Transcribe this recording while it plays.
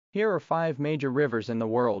Here are 5 major rivers in the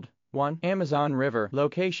world. 1. Amazon River.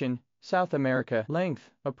 Location: South America. Length: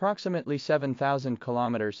 approximately 7,000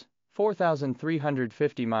 kilometers,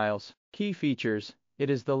 4,350 miles. Key features: it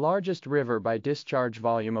is the largest river by discharge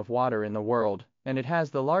volume of water in the world, and it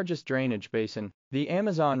has the largest drainage basin. The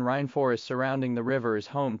Amazon rainforest surrounding the river is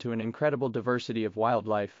home to an incredible diversity of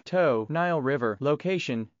wildlife. 2. Nile River.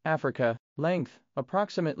 Location: Africa. Length: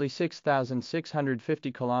 approximately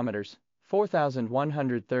 6,650 kilometers,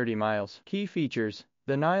 4,130 miles. Key features: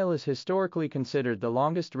 the Nile is historically considered the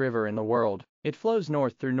longest river in the world. It flows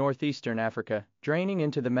north through northeastern Africa, draining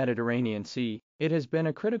into the Mediterranean Sea. It has been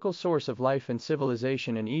a critical source of life and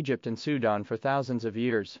civilization in Egypt and Sudan for thousands of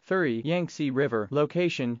years. 3. Yangtze River.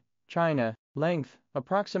 Location: China. Length: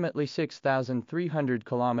 approximately 6,300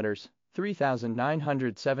 kilometers,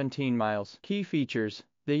 3,917 miles. Key features: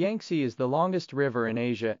 the Yangtze is the longest river in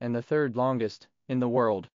Asia and the third longest in the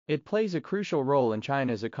world. It plays a crucial role in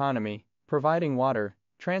China's economy, providing water,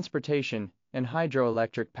 transportation, and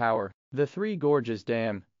hydroelectric power. The Three Gorges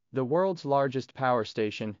Dam, the world's largest power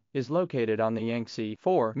station, is located on the Yangtze.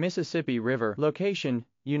 4. Mississippi River. Location: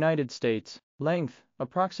 United States. Length: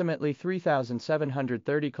 approximately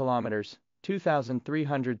 3,730 kilometers,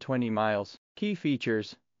 2,320 miles. Key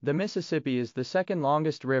features: the Mississippi is the second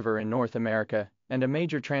longest river in North America, and a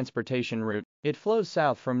major transportation route. It flows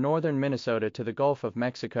south from northern Minnesota to the Gulf of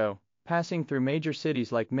Mexico, passing through major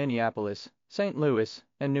cities like Minneapolis, St. Louis,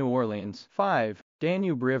 and New Orleans. 5.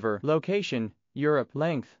 Danube River. Location: Europe.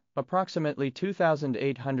 Length: approximately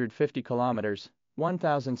 2,850 kilometers,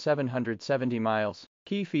 1,770 miles.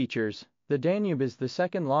 Key features: the Danube is the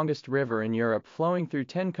second longest river in Europe, flowing through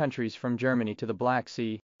 10 countries from Germany to the Black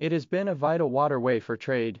Sea. It has been a vital waterway for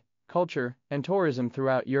trade, culture, and tourism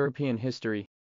throughout European history.